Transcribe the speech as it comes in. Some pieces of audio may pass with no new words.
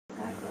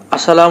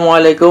আসসালামু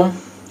আলাইকুম।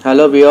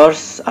 Hello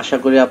viewers, আশা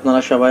করি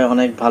আপনারা সবাই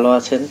অনেক ভালো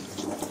আছেন।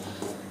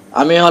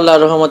 আমি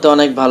আল্লাহর রহমতে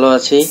অনেক ভালো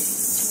আছি।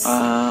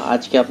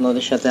 আজকে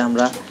আপনাদের সাথে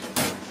আমরা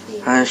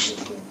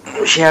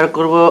শেয়ার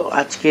করব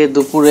আজকে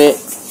দুপুরে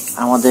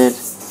আমাদের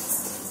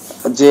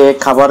যে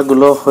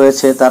খাবারগুলো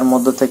হয়েছে তার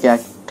মধ্যে থেকে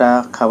একটা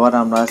খাবার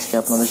আমরা আজকে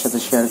আপনাদের সাথে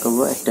শেয়ার করব,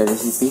 একটা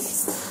রেসিপি।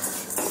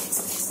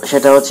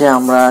 সেটা হচ্ছে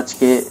আমরা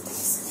আজকে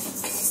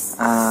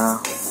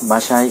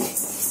বাসায়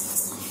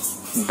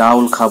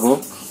ডাউল খাবো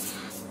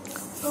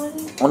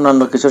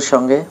অন্যান্য কিছুর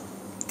সঙ্গে।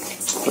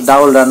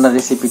 ডাউল রান্নার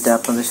রেসিপিটা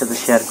আপনাদের সাথে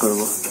শেয়ার করব।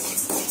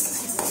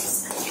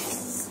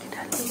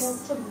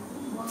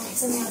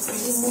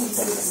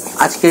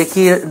 আজকে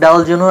কি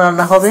ডাউল জন্য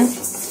রান্না হবে?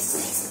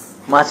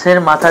 মাছের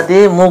মাথা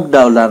দিয়ে মুগ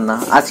ডাউল রান্না।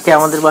 আজকে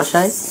আমাদের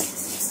বাসায়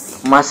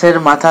মাছের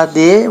মাথা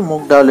দিয়ে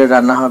মুগ ডাউলের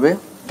রান্না হবে।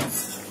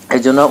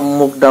 এই জন্য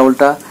মুগ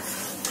ডাউলটা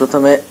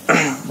প্রথমে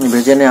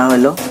ভেজে নেওয়া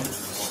হলো।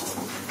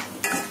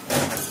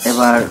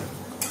 এবার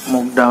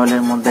মুগ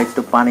ডাউলের মধ্যে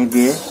একটু পানি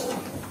দিয়ে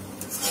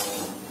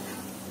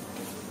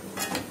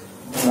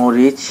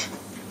মরিচ,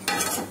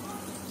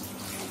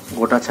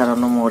 গোটা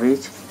ছাড়ানো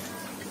মরিচ,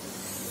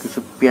 কিছু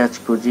পেঁয়াজ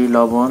কুচি,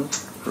 লবণ,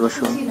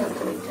 রসুন।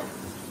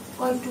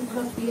 কয়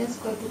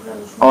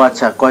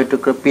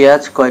টুকরা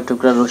পেঁয়াজ, কয়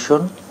টুকরা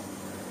রসুন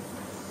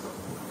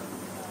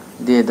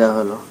দিয়ে দেওয়া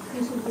হলো।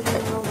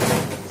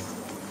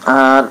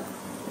 আর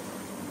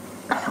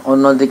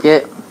অন্যদিকে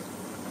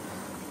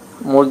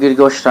মুরগির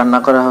গোশত রান্না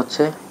করা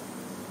হচ্ছে।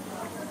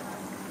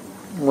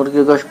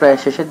 মুরগির গোশত প্রায়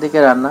শেষের দিকে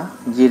রান্না।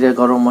 জিরে,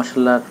 গরম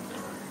মশলার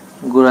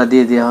গুঁড়া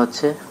দিয়ে দেওয়া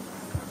হচ্ছে।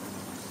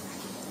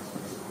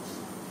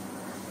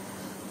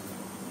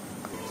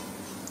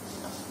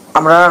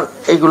 আমরা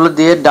এগুলো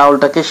দিয়ে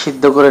ডাউলটাকে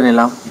সিদ্ধ করে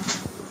নিলাম।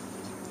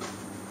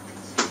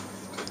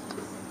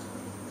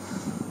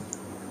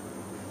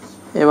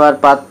 এবার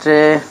পাত্রে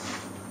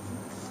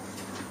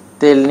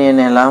তেল নিয়ে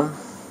নিলাম,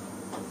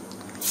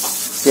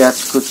 পেঁয়াজ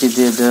কুচি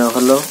দিয়ে দেওয়া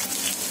হলো।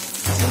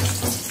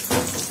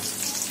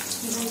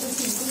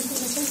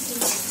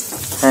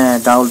 হ্যাঁ,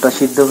 ডাউলটা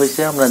সিদ্ধ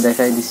হয়েছে, আমরা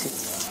দেখাই দিছি।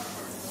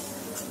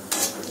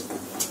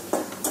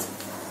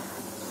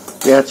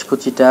 পেঁয়াজ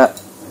কুচিটা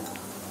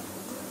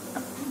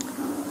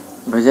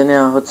ভেজে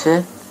নেওয়া হচ্ছে।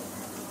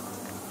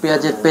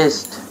 পেঁয়াজের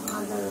পেস্ট,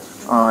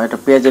 এটা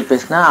পেঁয়াজের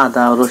পেস্ট না,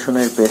 আদা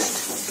রসুনের পেস্ট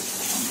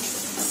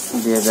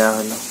দিয়ে দেওয়া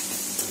হলো।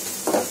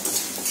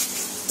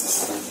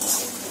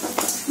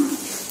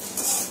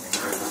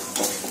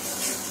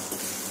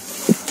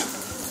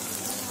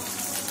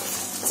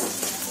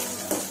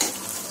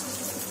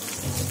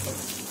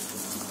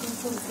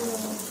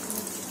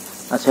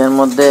 আচ্ছা, এর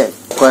মধ্যে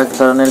কয়েক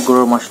ধরনের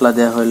গুঁড়ো মশলা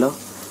দেওয়া হলো।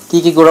 কি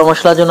কি গুঁড়ো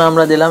মশলার জন্য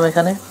আমরা দিলাম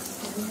এখানে?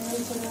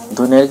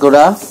 ধনের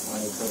গুঁড়া,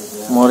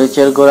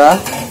 মরিচের গুঁড়া,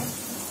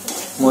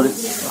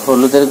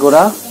 হলুদের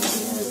গুঁড়া,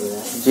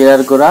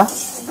 জিরার গুঁড়া,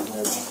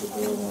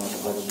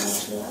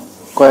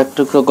 কয়েক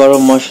টুকরো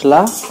গরম মশলা,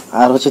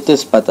 আর হচ্ছে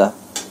তেজপাতা,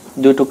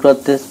 2 টুকরা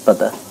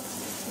তেজপাতা।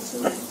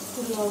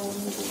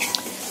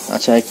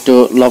 আচ্ছা, একটু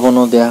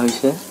লবণও দেওয়া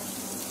হয়েছে।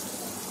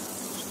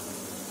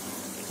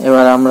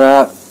 এবার আমরা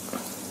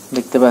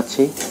দেখতে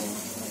পাচ্ছি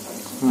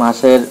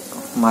মাছের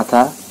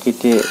মাথা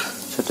কেটে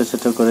ছোট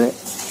ছোট করে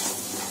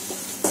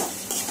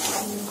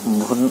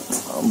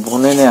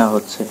ভুনে নেওয়া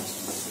হচ্ছে।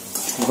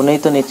 ভুনেই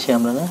তো নিচ্ছি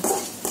আমরা, না?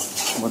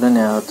 ভুনে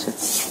নেওয়া হচ্ছে।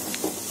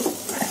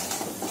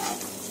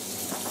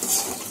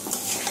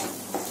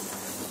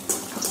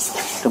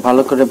 একটু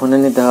ভালো করে ভুনে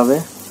নিতে হবে।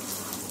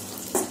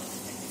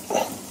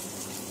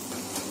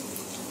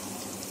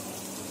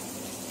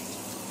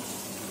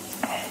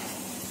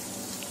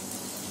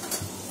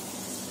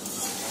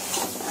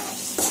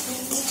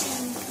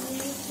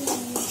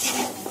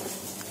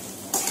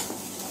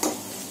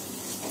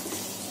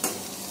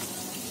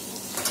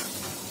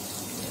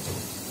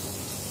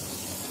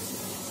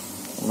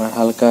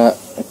 হালকা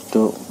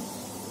একটু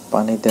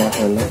পানি দেওয়া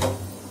হলো।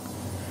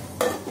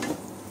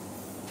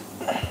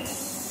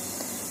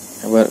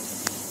 এবার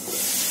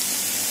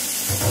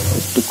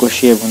একটু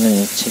কষিয়ে ভুনে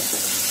নিচ্ছি।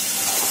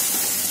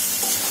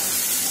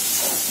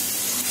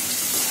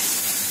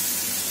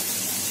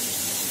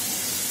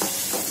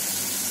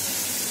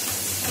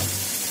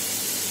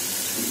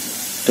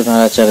 একটু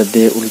নাড়াচাড়া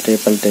দিয়ে উল্টে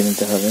পাল্টে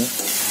নিতে হবে।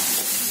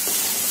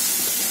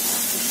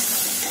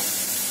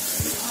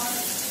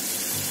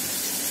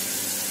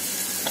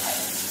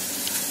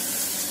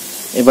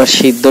 এবার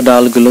সিদ্ধ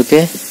ডালগুলোকে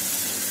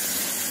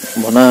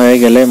ভুনা হয়ে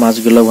গেলে,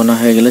 মাছগুলো ভুনা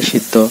হয়ে গেলে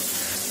সিদ্ধ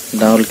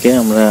ডালকে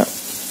আমরা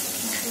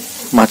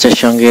মাছের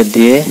সঙ্গে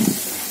দিয়ে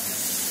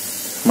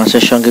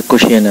মাছের সঙ্গে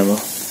কষিয়ে নেব।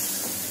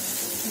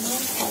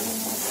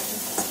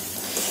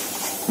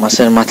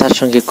 মাছের মাথার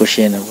সঙ্গে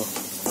কষিয়ে নেব।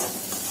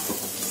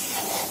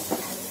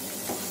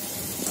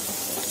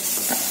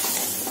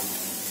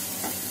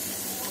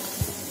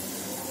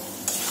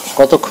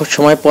 কত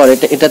সময় পর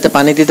এটাতে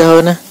পানি দিতে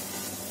হবে না?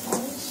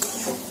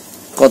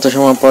 কত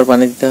সময় পর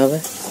পানি দিতে হবে?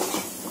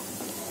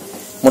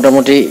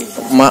 মোটামুটি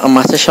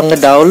মাছের সঙ্গে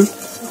ডাউল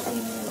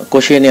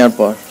কষিয়ে নেওয়ার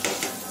পর,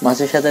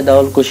 মাছের সাথে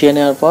ডাউল কষিয়ে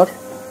নেওয়ার পর,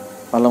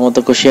 ভালো মতো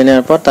কষিয়ে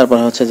নেওয়ার পর তারপর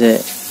হচ্ছে যে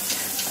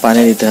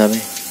পানি দিতে হবে।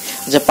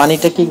 যে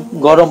পানিটা কি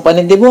গরম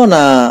পানি দেব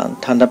না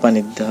ঠান্ডা পানি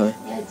দিতে হবে?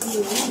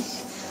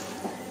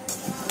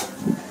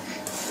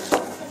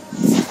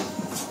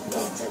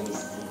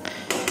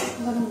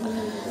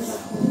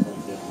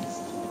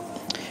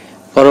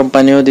 গরম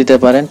পানিও দিতে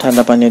পারেন,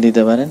 ঠান্ডা পানিও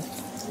দিতে পারেন।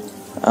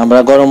 আমরা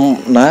গরম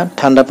না,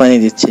 ঠান্ডা পানি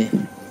দিচ্ছি।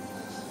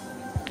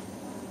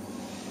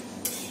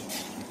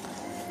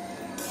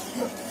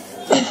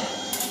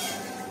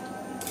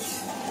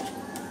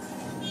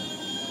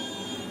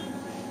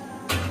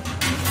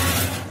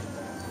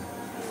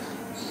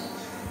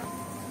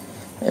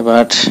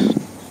 এবার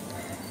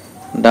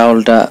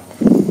ডাউলটা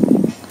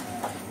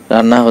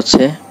রান্না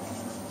হচ্ছে।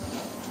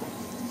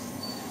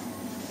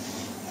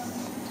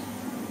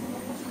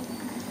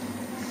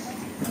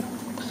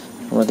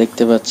 আমরা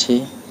দেখতে পাচ্ছি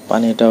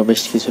পানিটাও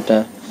বেশ কিছুটা,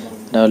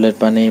 ডাউলের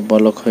পানি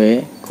বলক হয়ে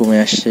কমে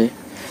আসছে,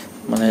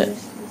 মানে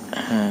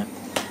হ্যাঁ,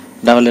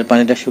 ডাউলের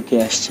পানিটা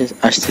শুকিয়ে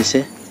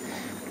আসতেছে।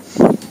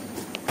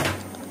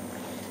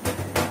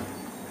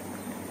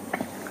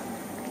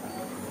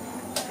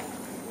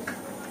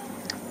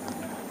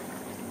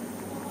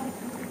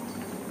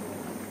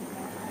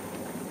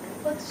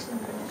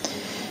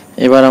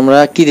 এবার আমরা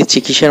কি দিচ্ছি,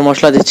 কিসের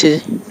মশলা দিচ্ছি?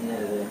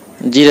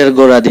 জিরার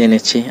গুঁড়া দিয়ে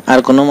নিচ্ছি। আর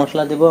কোনো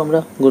মশলা দেব আমরা?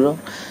 গুঁড়ো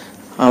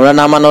আমরা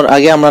নামানোর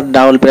আগে, আমরা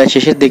ডাউল প্রায়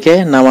শেষের দিকে,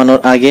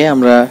 নামানোর আগে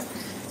আমরা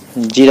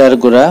জিরার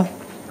গুঁড়া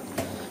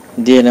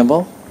দিয়ে নেব।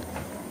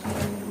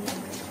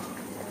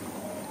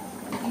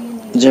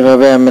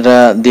 যেভাবে আমরা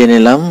দিয়ে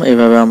নিলাম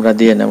এইভাবে আমরা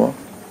দিয়ে নেব।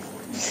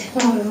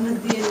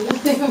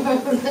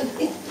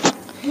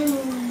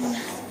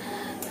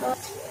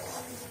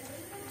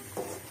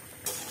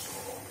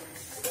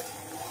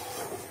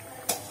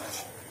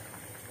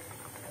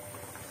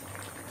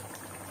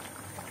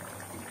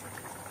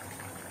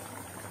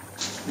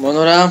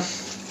 বন্ধুরা,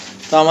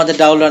 তো আমাদের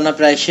ডাউল রান্না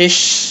প্রায়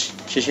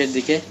শেষের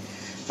দিকে।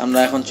 আমরা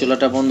এখন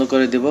চুলাটা বন্ধ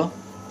করে দেব।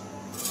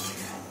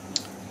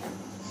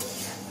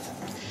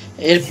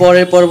 এর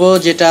পরের পর্ব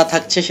যেটা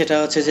থাকছে সেটা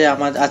হচ্ছে যে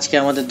আজকে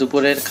আমাদের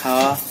দুপুরের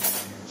খাওয়া,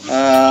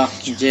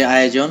 যে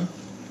আয়োজন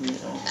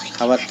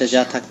খাবারতে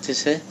যা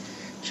থাকতেছে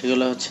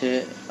সেগুলো হচ্ছে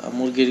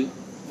মুরগির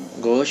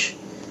গোশ,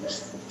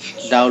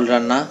 ডাউল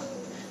রান্না,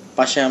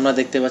 পাশে আমরা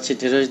দেখতে পাচ্ছি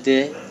ঢেঁড়স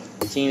দিয়ে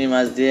চিংড়ি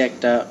মাছ দিয়ে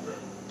একটা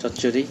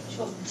চচ্চড়ি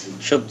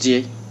সবজি,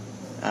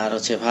 আর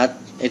হচ্ছে ভাত।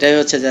 এটাই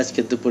হচ্ছে যে আজকে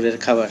দুপুরের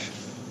খাবার।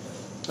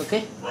 ওকে,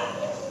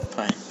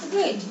 ফাইন।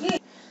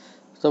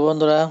 তো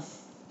বন্ধুরা,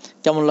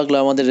 কেমন লাগলো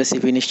আমাদের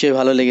রেসিপি? নিশ্চয়ই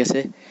ভালো লেগেছে।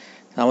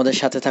 আমাদের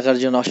সাথে থাকার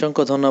জন্য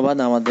অসংখ্য ধন্যবাদ।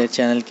 আমাদের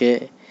চ্যানেলকে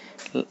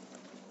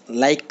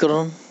লাইক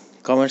করুন,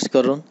 কমেন্টস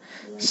করুন,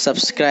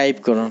 সাবস্ক্রাইব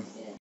করুন।